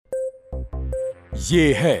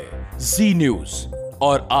ये है जी न्यूज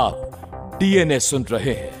और आप डीएनए सुन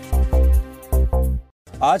रहे हैं।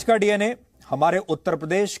 आज का डीएनए हमारे उत्तर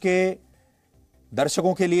प्रदेश के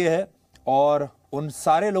दर्शकों के लिए है और उन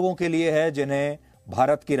सारे लोगों के लिए है जिन्हें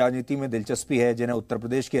भारत की राजनीति में दिलचस्पी है, जिन्हें उत्तर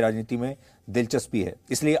प्रदेश की राजनीति में दिलचस्पी है।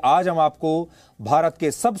 इसलिए आज हम आपको भारत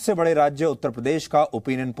के सबसे बड़े राज्य उत्तर प्रदेश का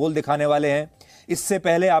ओपिनियन पोल दिखाने वाले हैं। इससे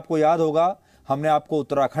पहले आपको याद होगा हमने आपको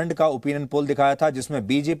उत्तराखंड का ओपिनियन पोल दिखाया था जिसमें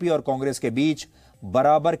बीजेपी और कांग्रेस के बीच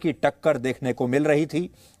बराबर की टक्कर देखने को मिल रही थी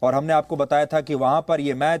और हमने आपको बताया था कि वहां पर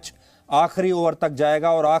यह मैच आखिरी ओवर तक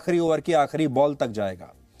जाएगा और आखिरी ओवर की आखिरी बॉल तक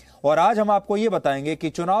जाएगा। और आज हम आपको यह बताएंगे कि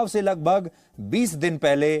चुनाव से लगभग 20 दिन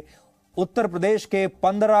पहले उत्तर प्रदेश के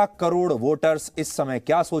 15 करोड़ वोटर्स इस समय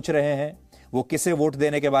क्या सोच रहे हैं, वो किसे वोट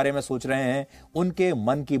देने के बारे में सोच रहे हैं, उनके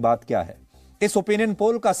मन की बात क्या है। इस ओपिनियन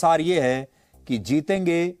पोल का सार यह है कि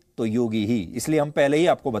जीतेंगे तो योगी ही, इसलिए हम पहले ही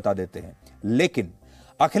आपको बता देते हैं। लेकिन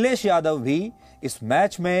अखिलेश यादव भी इस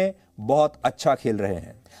मैच में बहुत अच्छा खेल रहे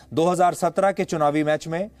हैं। 2017 के चुनावी मैच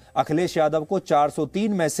में अखिलेश यादव को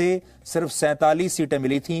 403 में से सिर्फ 47 सीटें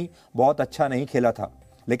मिली थीं, बहुत अच्छा नहीं खेला था।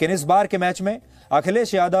 लेकिन इस बार के मैच में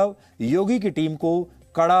अखिलेश यादव योगी की टीम को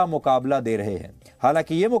कड़ा मुकाबला दे रहे हैं।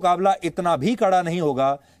 हालांकि यह मुकाबला इतना भी कड़ा नहीं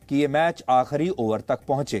होगा कि यह मैच आखिरी ओवर तक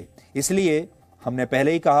पहुंचे, इसलिए हमने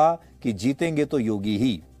पहले ही कहा कि जीतेंगे तो योगी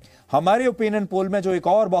ही। हमारे ओपिनियन पोल में जो एक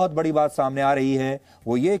और बहुत बड़ी बात सामने आ रही है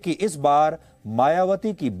वो ये कि इस बार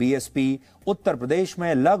मायावती की बीएसपी उत्तर प्रदेश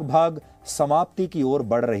में लगभग समाप्ति की ओर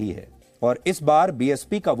बढ़ रही है और इस बार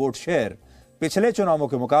बीएसपी का वोट शेयर पिछले चुनावों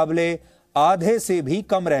के मुकाबले आधे से भी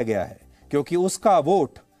कम रह गया है क्योंकि उसका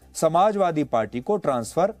वोट समाजवादी पार्टी को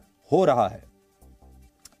ट्रांसफर हो रहा है।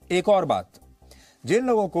 एक और बात, जिन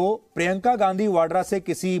लोगों को प्रियंका गांधी वाड्रा से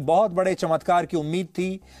किसी बहुत बड़े चमत्कार की उम्मीद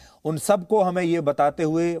थी, उन सबको हमें यह बताते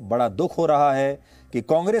हुए बड़ा दुख हो रहा है कि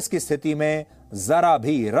कांग्रेस की स्थिति में जरा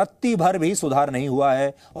भी रत्ती भर भी सुधार नहीं हुआ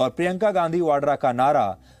है और प्रियंका गांधी वाड्रा का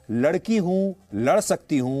नारा लड़की हूं, लड़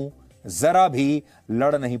सकती हूं, जरा भी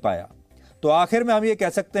लड़ नहीं पाया। तो आखिर में हम ये कह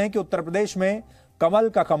सकते हैं कि उत्तर प्रदेश में कमल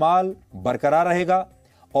का कमाल बरकरार रहेगा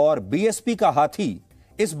और बीएसपी का हाथी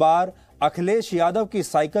इस बार अखिलेश यादव की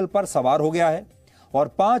साइकिल पर सवार हो गया है और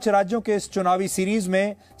 5 राज्यों के इस चुनावी सीरीज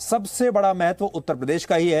में सबसे बड़ा महत्व उत्तर प्रदेश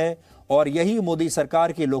का ही है और यही मोदी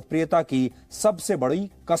सरकार की लोकप्रियता की सबसे बड़ी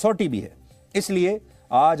कसौटी भी है। इसलिए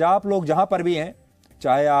आज आप लोग जहां पर भी हैं,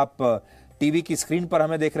 चाहे आप टीवी की स्क्रीन पर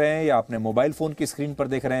हमें देख रहे हैं या अपने मोबाइल फोन की स्क्रीन पर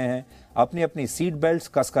देख रहे हैं, अपनी अपनी सीट बेल्ट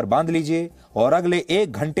कसकर बांध लीजिए और अगले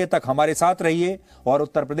 1 घंटे तक हमारे साथ रहिए और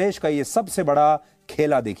उत्तर प्रदेश का यह सबसे बड़ा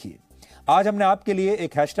खेला देखिए। आज हमने आपके लिए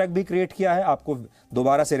एक हैशटैग भी क्रिएट किया है, आपको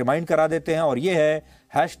दोबारा से रिमाइंड करा देते हैं और यह है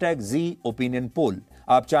 #ZOpinionPoll।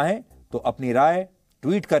 आप चाहें तो अपनी राय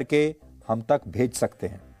ट्वीट करके हम तक भेज सकते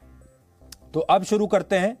हैं। तो अब शुरू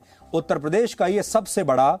करते हैं उत्तर प्रदेश का यह सबसे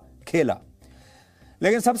बड़ा खेला।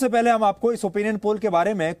 लेकिन सबसे पहले हम आपको इस ओपिनियन पोल के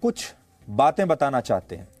बारे में कुछ बातें बताना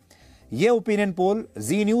चाहते हैं। यह ओपिनियन पोल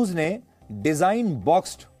जी न्यूज ने डिजाइन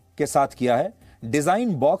बॉक्स्ड के साथ किया है।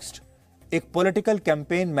 डिजाइन बॉक्स्ड एक पॉलिटिकल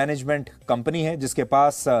कैंपेन मैनेजमेंट कंपनी है जिसके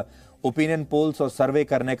पास ओपिनियन पोल्स और सर्वे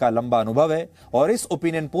करने का लंबा अनुभव है और इस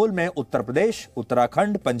ओपिनियन पोल में उत्तर प्रदेश,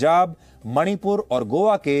 उत्तराखंड, पंजाब, मणिपुर और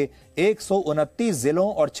गोवा के 129 जिलों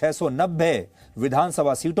और 690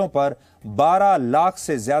 विधानसभा सीटों पर 12 लाख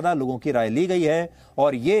से ज्यादा लोगों की राय ली गई है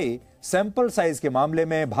और ये सैंपल साइज के मामले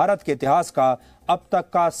में भारत के इतिहास का अब तक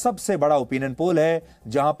का सबसे बड़ा ओपिनियन पोल है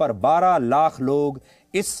जहां पर 12 लाख लोग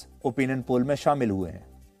इस ओपिनियन पोल में शामिल हुए हैं।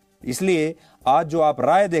 इसलिए आज जो आप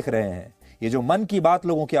राय देख रहे हैं, ये जो मन की बात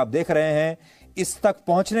लोगों की आप देख रहे हैं, इस तक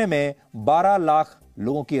पहुंचने में 12 लाख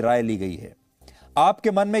लोगों की राय ली गई है।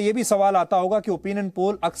 आपके मन में यह भी सवाल आता होगा कि ओपिनियन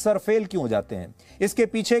पोल अक्सर फेल क्यों हो जाते हैं। इसके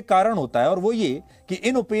पीछे एक कारण होता है और वो ये कि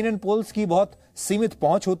इन ओपिनियन पोल्स की बहुत सीमित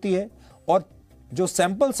पहुंच होती है और जो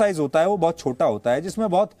सैंपल साइज होता है वो बहुत छोटा होता है जिसमें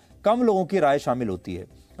बहुत कम लोगों की राय शामिल होती है।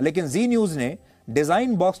 लेकिन जी न्यूज ने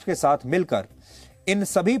डिजाइन बॉक्स के साथ मिलकर इन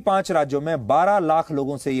सभी 5 राज्यों में 12 लाख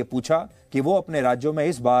लोगों से यह पूछा कि वो अपने राज्यों में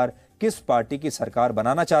इस बार किस पार्टी की सरकार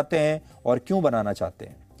बनाना चाहते हैं और क्यों बनाना चाहते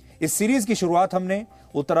हैं। इस सीरीज की शुरुआत हमने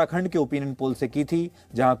उत्तराखंड के ओपिनियन पोल से की थी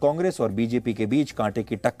जहां कांग्रेस और बीजेपी के बीच कांटे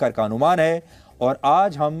की टक्कर का अनुमान है और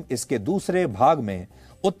आज हम इसके दूसरे भाग में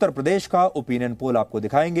उत्तर प्रदेश का ओपिनियन पोल आपको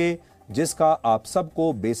दिखाएंगे जिसका आप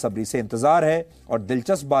सबको बेसब्री से इंतजार है। और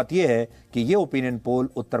दिलचस्प बात यह है कि यह ओपिनियन पोल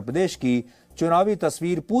उत्तर प्रदेश की चुनावी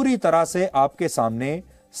तस्वीर पूरी तरह से आपके सामने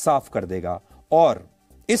साफ कर देगा और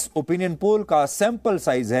इस ओपिनियन पोल का सैंपल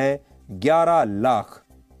साइज है 11 लाख।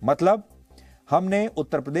 मतलब हमने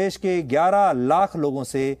उत्तर प्रदेश के 11 लाख लोगों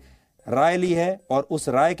से राय ली है और उस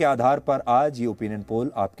राय के आधार पर आज ये ओपिनियन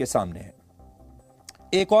पोल आपके सामने है।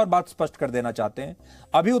 एक और बात स्पष्ट कर देना चाहते हैं,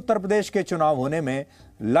 अभी उत्तर प्रदेश के चुनाव होने में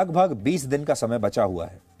लगभग 20 दिन का समय बचा हुआ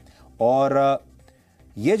है और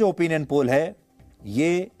ये जो ओपिनियन पोल है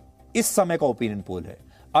ये इस समय का ओपिनियन पोल है।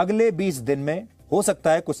 अगले 20 दिन में हो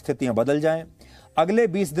सकता है कुछ स्थितियां बदल जाएं। अगले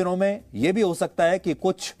 20 दिनों में यह भी हो सकता है कि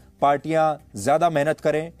कुछ पार्टियां ज्यादा मेहनत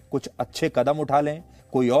करें, कुछ अच्छे कदम उठा लें,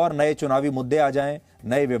 कोई और नए चुनावी मुद्दे आ जाएं,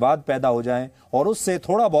 नए विवाद पैदा हो जाएं और उससे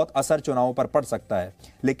थोड़ा बहुत असर चुनावों पर पड़ सकता है।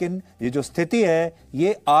 लेकिन ये जो स्थिति है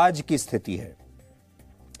ये आज की स्थिति है।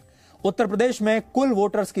 उत्तर प्रदेश में कुल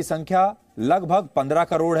वोटर्स की संख्या लगभग 15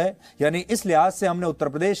 करोड़ है, यानी इस लिहाज से हमने उत्तर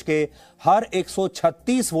प्रदेश के हर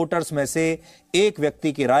 136 वोटर्स में से एक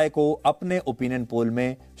व्यक्ति की राय को अपने ओपिनियन पोल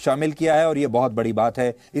में शामिल किया है और यह बहुत बड़ी बात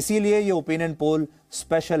है। इसीलिए यह ओपिनियन पोल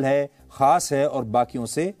स्पेशल है, खास है और बाकियों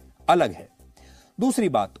से अलग है। दूसरी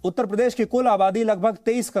बात, उत्तर प्रदेश की कुल आबादी लगभग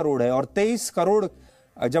 23 करोड़ है और 23 करोड़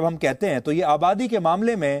जब हम कहते हैं तो यह आबादी के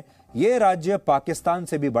मामले में यह राज्य पाकिस्तान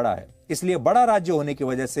से भी बड़ा है। इसलिए बड़ा राज्य होने की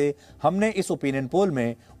वजह से हमने इस ओपिनियन पोल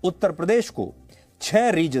में उत्तर प्रदेश को 6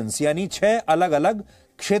 रीजन्स यानी 6 अलग अलग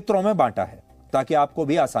क्षेत्रों में बांटा है ताकि आपको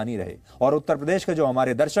भी आसानी रहे। और उत्तर प्रदेश के जो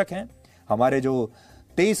हमारे दर्शक हैं, हमारे जो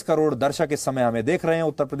 23 करोड़ दर्शक इस समय हमें देख रहे हैं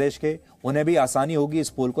उत्तर प्रदेश के, उन्हें भी आसानी होगी इस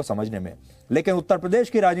पोल को समझने में। लेकिन उत्तर प्रदेश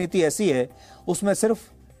की राजनीति ऐसी है, उसमें सिर्फ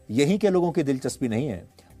यहीं के लोगों की दिलचस्पी नहीं है,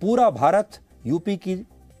 पूरा भारत यूपी की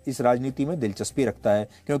इस राजनीति में दिलचस्पी रखता है,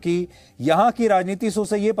 क्योंकि यहां की राजनीति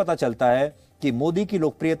से यह पता चलता है कि मोदी की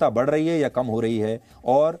लोकप्रियता बढ़ रही है या कम हो रही है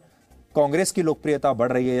और कांग्रेस की लोकप्रियता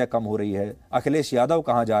बढ़ रही है या कम हो रही है, अखिलेश यादव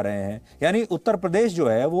कहां जा रहे हैं। यानी उत्तर प्रदेश जो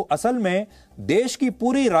है वो असल में देश की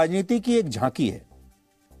पूरी राजनीति की एक झांकी है।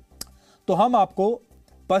 तो हम आपको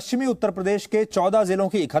पश्चिमी उत्तर प्रदेश के 14 जिलों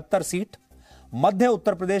की 71 सीट, मध्य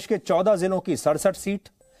उत्तर प्रदेश के 14 जिलों की 67 सीट,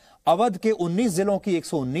 अवध के 19 जिलों की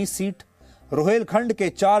 119 सीट, रोहिलखंड के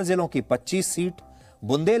 4 जिलों की 25 सीट,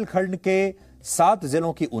 बुंदेलखंड के 7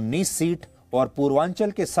 जिलों की 19 सीट और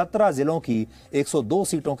पूर्वांचल के 17 जिलों की 102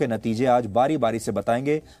 सीटों के नतीजे आज बारी बारी से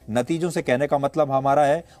बताएंगे। नतीजों से कहने का मतलब हमारा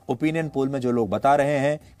है ओपिनियन पोल में जो लोग बता रहे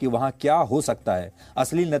हैं कि वहां क्या हो सकता है।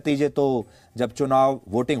 असली नतीजे तो जब चुनाव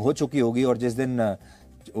वोटिंग हो चुकी होगी और जिस दिन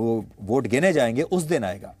वोट गिने जाएंगे उस दिन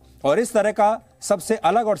आएगा। और इस तरह का सबसे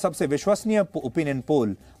अलग और सबसे विश्वसनीय ओपिनियन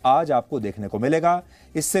पोल आज आपको देखने को मिलेगा।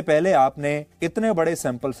 इससे पहले आपने इतने बड़े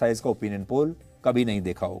सैंपल साइज का ओपिनियन पोल कभी नहीं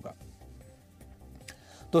देखा होगा।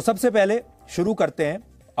 तो सबसे पहले शुरू करते हैं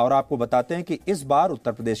और आपको बताते हैं कि इस बार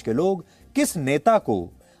उत्तर प्रदेश के लोग किस नेता को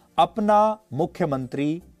अपना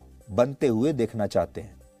मुख्यमंत्री बनते हुए देखना चाहते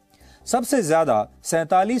हैं। सबसे ज्यादा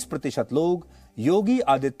 47% लोग योगी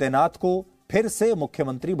आदित्यनाथ को फिर से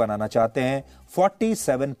मुख्यमंत्री बनाना चाहते हैं,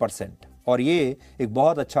 47%। और ये एक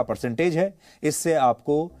बहुत अच्छा परसेंटेज है। इससे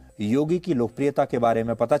आपको योगी की लोकप्रियता के बारे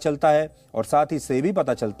में पता चलता है और साथ ही से भी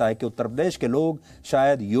पता चलता है कि उत्तर प्रदेश के लोग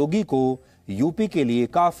शायद योगी को यूपी के लिए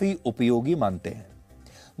काफी उपयोगी मानते हैं।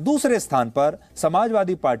 दूसरे स्थान पर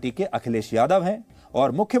समाजवादी पार्टी के अखिलेश यादव हैं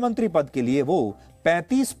और मुख्यमंत्री पद के लिए वो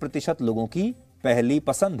 35% लोगों की पहली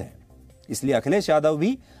पसंद है। इसलिए अखिलेश यादव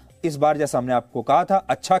भी इस बार, जैसा हमने आपको कहा था,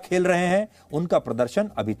 अच्छा खेल रहे हैं। उनका प्रदर्शन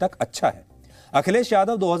अभी तक अच्छा है। अखिलेश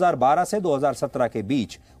यादव 2012 से 2017 के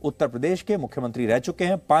बीच उत्तर प्रदेश के मुख्यमंत्री रह चुके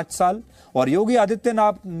हैं 5 साल और योगी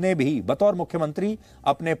आदित्यनाथ ने भी बतौर मुख्यमंत्री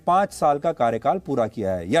अपने 5 साल का कार्यकाल पूरा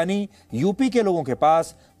किया है। यानी यूपी के लोगों के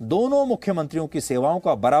पास दोनों मुख्यमंत्रियों की सेवाओं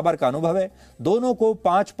का बराबर का अनुभव है। दोनों को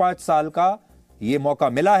 5-5 साल का यह मौका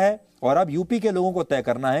मिला है और अब यूपी के लोगों को तय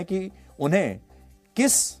करना है कि उन्हें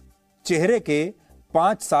किस चेहरे के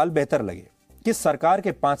 5 साल बेहतर लगे, किस सरकार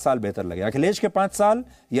के 5 साल बेहतर लगे, अखिलेश के 5 साल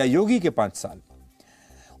या योगी के 5 साल।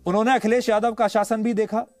 उन्होंने अखिलेश यादव का शासन भी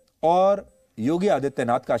देखा और योगी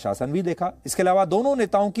आदित्यनाथ का शासन भी देखा। इसके अलावा दोनों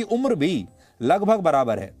नेताओं की उम्र भी लगभग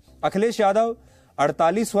बराबर है। अखिलेश यादव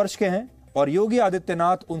 48 वर्ष के हैं और योगी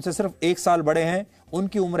आदित्यनाथ उनसे सिर्फ 1 साल बड़े हैं।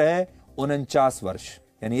 उनकी उम्र है 49 वर्ष,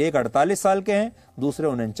 यानी एक 48 साल के हैं, दूसरे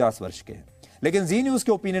 49 वर्ष के हैं। लेकिन जी न्यूज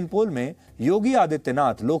के ओपिनियन पोल में योगी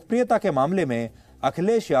आदित्यनाथ लोकप्रियता के मामले में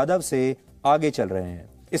अखिलेश यादव से आगे चल रहे हैं।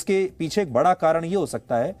 इसके पीछे एक बड़ा कारण यह हो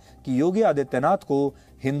सकता है कि योगी आदित्यनाथ को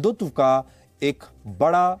हिंदुत्व का एक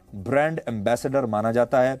बड़ा ब्रांड एम्बेसडर माना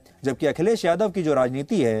जाता है, जबकि अखिलेश यादव की जो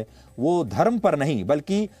राजनीति है वो धर्म पर नहीं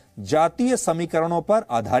बल्कि जातीय समीकरणों पर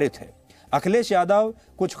आधारित है। अखिलेश यादव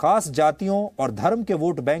कुछ खास जातियों और धर्म के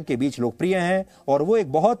वोट बैंक के बीच लोकप्रिय हैं और वो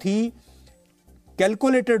एक बहुत ही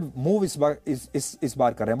कैलकुलेटेड मूव इस बार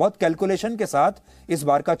कर रहे हैं। बहुत कैलकुलेशन के साथ इस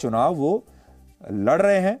बार का चुनाव वो लड़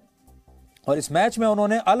रहे हैं और इस मैच में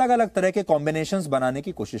उन्होंने अलग अलग तरह के कॉम्बिनेशंस बनाने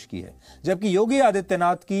की कोशिश की है। जबकि योगी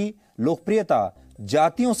आदित्यनाथ की लोकप्रियता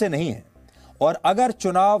जातियों से नहीं है और अगर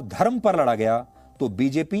चुनाव धर्म पर लड़ा गया तो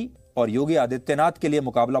बीजेपी और योगी आदित्यनाथ के लिए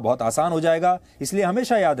मुकाबला बहुत आसान हो जाएगा। इसलिए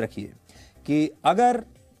हमेशा याद रखिए कि अगर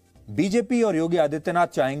बीजेपी और योगी आदित्यनाथ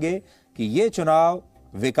चाहेंगे कि यह चुनाव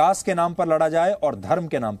विकास के नाम पर लड़ा जाए और धर्म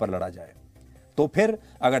के नाम पर लड़ा जाए, तो फिर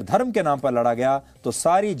अगर धर्म के नाम पर लड़ा गया तो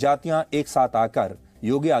सारी जातियां एक साथ आकर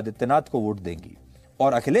योगी आदित्यनाथ को वोट देंगी।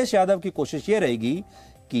 और अखिलेश यादव की कोशिश यह रहेगी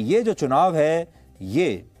कि यह जो चुनाव है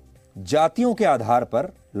ये जातियों के आधार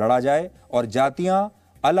पर लड़ा जाए और जातियां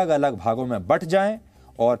अलग अलग भागों में बंट जाएं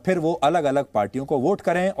और फिर वो अलग अलग पार्टियों को वोट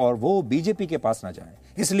करें और वो बीजेपी के पास ना जाएं।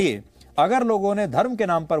 इसलिए अगर लोगों ने धर्म के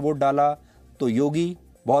नाम पर वोट डाला तो योगी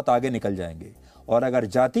बहुत आगे निकल जाएंगे, और अगर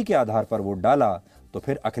जाति के आधार पर वोट डाला तो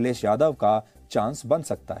फिर अखिलेश यादव का चांस बन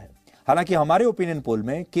सकता है। हालांकि हमारे ओपिनियन पोल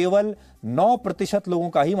में केवल 9% लोगों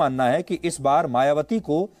का ही मानना है कि इस बार मायावती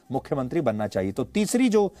को मुख्यमंत्री बनना चाहिए। तो तीसरी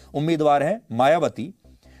जो उम्मीदवार है मायावती,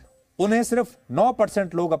 उन्हें सिर्फ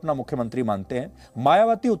 9% लोग अपना मुख्यमंत्री मानते हैं।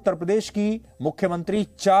 मायावती उत्तर प्रदेश की मुख्यमंत्री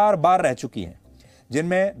 4 बार रह चुकी हैं,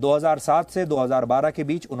 जिनमें 2007 से 2012 के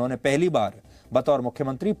बीच उन्होंने पहली बार बतौर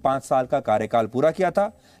मुख्यमंत्री 5 साल का कार्यकाल पूरा किया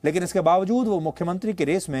था, लेकिन इसके बावजूद वो मुख्यमंत्री की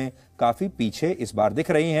रेस में काफी पीछे इस बार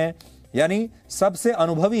दिख रही हैं। यानी सबसे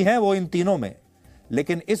अनुभवी हैं वो इन तीनों में,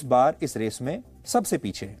 लेकिन इस बार इस रेस में सबसे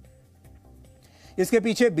पीछे हैं। इसके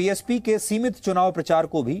पीछे बीएसपी के सीमित चुनाव प्रचार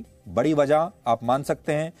को भी बड़ी वजह आप मान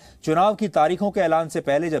सकते हैं। चुनाव की तारीखों के ऐलान से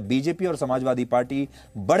पहले जब बीजेपी और समाजवादी पार्टी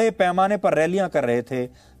बड़े पैमाने पर रैलियां कर रहे थे,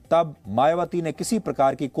 तब मायावती ने किसी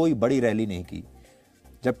प्रकार की कोई बड़ी रैली नहीं की,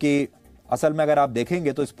 जबकि असल में अगर आप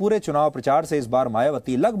देखेंगे तो इस पूरे चुनाव प्रचार से इस बार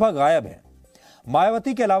मायावती लगभग गायब है।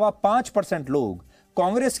 मायावती के अलावा 5% लोग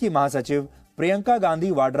कांग्रेस की महासचिव प्रियंका गांधी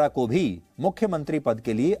वाड्रा को भी मुख्यमंत्री पद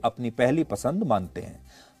के लिए अपनी पहली पसंद मानते हैं।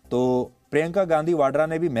 तो प्रियंका गांधी वाड्रा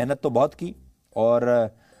ने भी मेहनत तो बहुत की और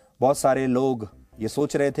बहुत सारे लोग ये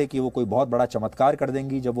सोच रहे थे कि वो कोई बहुत बड़ा चमत्कार कर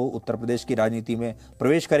देंगी जब वो उत्तर प्रदेश की राजनीति में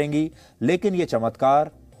प्रवेश करेंगी, लेकिन ये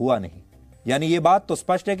चमत्कार हुआ नहीं। यानी ये बात तो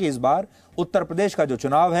स्पष्ट है कि इस बार उत्तर प्रदेश का जो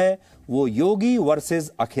चुनाव है वो योगी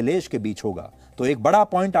वर्सेस अखिलेश के बीच होगा। तो एक बड़ा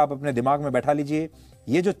पॉइंट आप अपने दिमाग में बैठा लीजिए,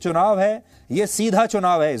 ये जो चुनाव है ये सीधा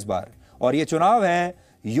चुनाव है इस बार, और ये चुनाव है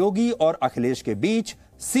योगी और अखिलेश के बीच,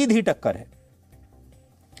 सीधी टक्कर है।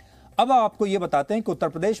 अब आपको यह बताते हैं कि उत्तर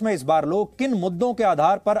प्रदेश में इस बार लोग किन मुद्दों के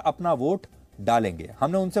आधार पर अपना वोट डालेंगे।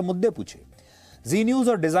 हमने उनसे मुद्दे पूछे। जी न्यूज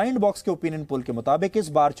और डिजाइन बॉक्स के ओपिनियन पोल के मुताबिक इस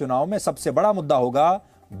बार चुनाव में सबसे बड़ा मुद्दा होगा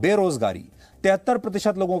बेरोजगारी।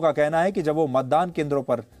 73% लोगों का कहना है कि जब वो मतदान केंद्रों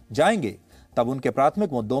पर जाएंगे तब उनके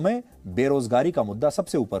प्राथमिक मुद्दों में बेरोजगारी का मुद्दा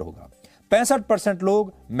सबसे ऊपर होगा। 65%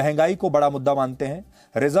 लोग महंगाई को बड़ा मुद्दा मानते हैं।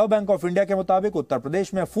 रिजर्व बैंक ऑफ इंडिया के मुताबिक उत्तर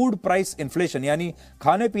प्रदेश में फूड प्राइस इन्फ्लेशन यानी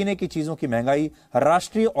खाने पीने की चीजों की महंगाई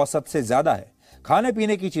राष्ट्रीय औसत से ज्यादा है। खाने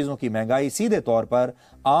पीने की चीजों की महंगाई सीधे तौर पर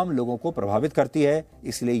आम लोगों को प्रभावित करती है,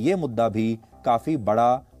 इसलिए यह मुद्दा भी काफी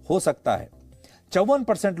बड़ा हो सकता है।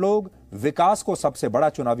 54% लोग विकास को सबसे बड़ा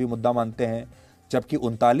चुनावी मुद्दा मानते हैं, जबकि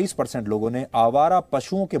 39% लोगों ने आवारा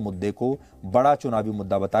पशुओं के मुद्दे को बड़ा चुनावी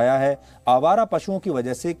मुद्दा बताया है। आवारा पशुओं की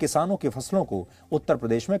वजह से किसानों की फसलों को उत्तर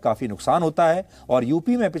प्रदेश में काफी नुकसान होता है और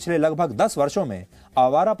यूपी में पिछले लगभग 10 वर्षों में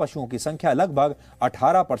आवारा पशुओं की संख्या लगभग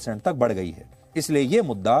 18% तक बढ़ गई है। इसलिए यह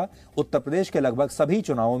मुद्दा उत्तर प्रदेश के लगभग सभी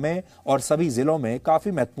चुनावों में और सभी जिलों में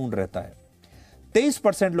काफी महत्वपूर्ण रहता है।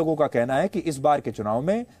 23% लोगों का कहना है कि इस बार के चुनाव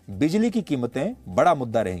में बिजली की कीमतें बड़ा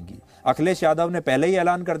मुद्दा रहेंगी। अखिलेश यादव ने पहले ही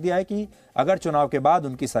ऐलान कर दिया है कि अगर चुनाव के बाद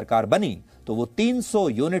उनकी सरकार बनी तो वो 300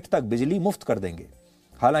 यूनिट तक बिजली मुफ्त कर देंगे।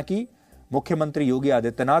 हालांकि मुख्यमंत्री योगी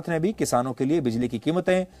आदित्यनाथ ने भी किसानों के लिए बिजली की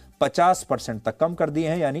कीमतें 50% तक कम कर दी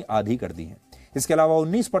हैं, यानी आधी कर दी हैं। इसके अलावा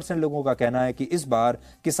 19% लोगों का कहना है कि इस बार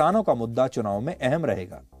किसानों का मुद्दा चुनाव में अहम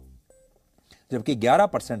रहेगा, जबकि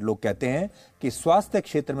 11% लोग कहते हैं कि स्वास्थ्य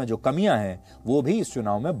क्षेत्र में जो कमियां हैं वो भी इस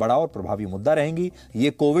चुनाव में बड़ा और प्रभावी मुद्दा रहेंगी। ये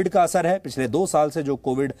कोविड का असर है। पिछले 2 साल से जो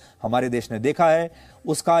कोविड हमारे देश ने देखा है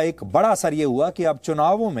उसका एक बड़ा असर ये हुआ कि अब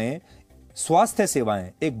चुनावों में स्वास्थ्य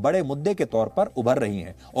सेवाएं एक बड़े मुद्दे के तौर पर उभर रही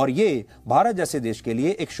हैं और ये भारत जैसे देश के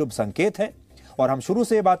लिए एक शुभ संकेत है। और हम शुरू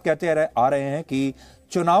से ये बात कहते आ रहे हैं कि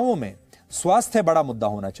चुनावों में स्वास्थ्य बड़ा मुद्दा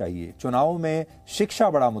होना चाहिए, चुनावों में शिक्षा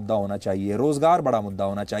बड़ा मुद्दा होना चाहिए, रोजगार बड़ा मुद्दा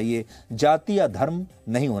होना चाहिए, जाति या धर्म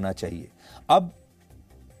नहीं होना चाहिए। अब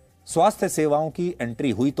स्वास्थ्य सेवाओं की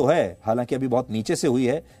एंट्री हुई तो है, हालांकि अभी बहुत नीचे से हुई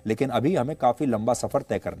है, लेकिन अभी हमें काफी लंबा सफर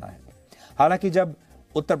तय करना है। हालांकि जब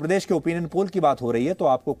उत्तर प्रदेश के ओपिनियन पोल की बात हो रही है तो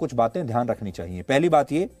आपको कुछ बातें ध्यान रखनी चाहिए। पहली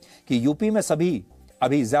बात यह कि यूपी में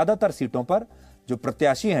अभी ज्यादातर सीटों पर जो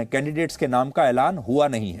प्रत्याशी हैं, कैंडिडेट्स के नाम का ऐलान हुआ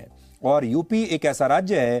नहीं है और यूपी एक ऐसा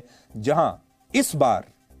राज्य है जहां इस बार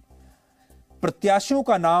प्रत्याशियों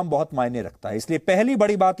का नाम बहुत मायने रखता है। इसलिए पहली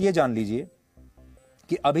बड़ी बात यह जान लीजिए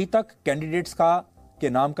कि अभी तक कैंडिडेट्स के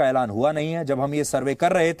नाम का ऐलान हुआ नहीं है। जब हम ये सर्वे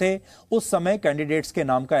कर रहे थे उस समय कैंडिडेट्स के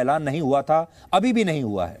नाम का ऐलान नहीं हुआ था, अभी भी नहीं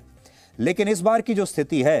हुआ है। लेकिन इस बार की जो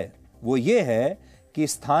स्थिति है वो ये है कि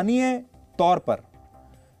स्थानीय तौर पर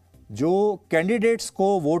जो कैंडिडेट्स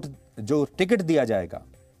को वोट, जो टिकट दिया जाएगा,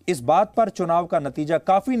 इस बात पर चुनाव का नतीजा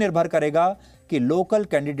काफी निर्भर करेगा कि लोकल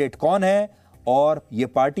कैंडिडेट कौन है और ये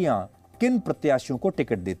पार्टियां किन प्रत्याशियों को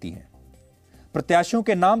टिकट देती हैं। प्रत्याशियों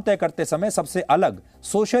के नाम तय करते समय सबसे अलग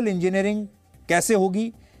सोशल इंजीनियरिंग कैसे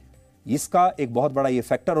होगी, इसका एक बहुत बड़ा ये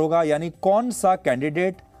फैक्टर होगा। यानी कौन सा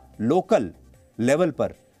कैंडिडेट लोकल लेवल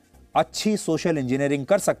पर अच्छी सोशल इंजीनियरिंग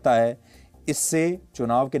कर सकता है, इससे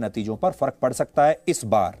चुनाव के नतीजों पर फर्क पड़ सकता है इस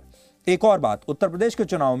बार। एक और बात, उत्तर प्रदेश के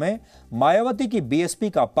चुनाव में मायावती की बीएसपी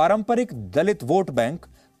का पारंपरिक दलित वोट बैंक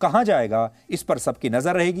कहां जाएगा, इस पर सबकी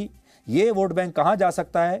नजर रहेगी। यह वोट बैंक कहां जा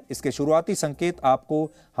सकता है, इसके शुरुआती संकेत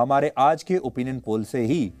आपको हमारे आज के ओपिनियन पोल से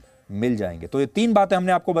ही मिल जाएंगे। तो ये 3 बातें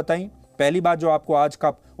हमने आपको बताई। पहली बात जो आपको आज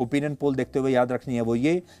का ओपिनियन पोल देखते हुए याद रखनी है वो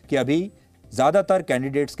ये कि अभी ज्यादातर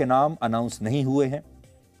कैंडिडेट्स के नाम अनाउंस नहीं हुए हैं।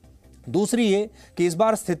 दूसरी ये कि इस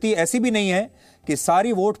बार स्थिति ऐसी भी नहीं है कि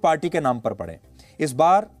सारी वोट पार्टी के नाम पर पड़े। इस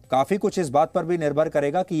बार काफी कुछ इस बात पर भी निर्भर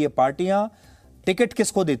करेगा कि ये पार्टियां टिकट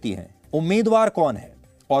किसको देती हैं, उम्मीदवार कौन है,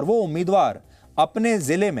 और वो उम्मीदवार अपने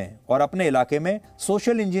जिले में और अपने इलाके में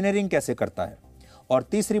सोशल इंजीनियरिंग कैसे करता है। और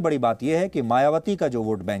तीसरी बड़ी बात यह है कि मायावती का जो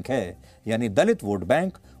वोट बैंक है, यानी दलित वोट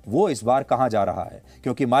बैंक, वो इस बार कहां जा रहा है,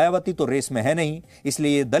 क्योंकि मायावती तो रेस में है नहीं,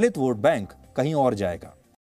 इसलिए दलित वोट बैंक कहीं और जाएगा।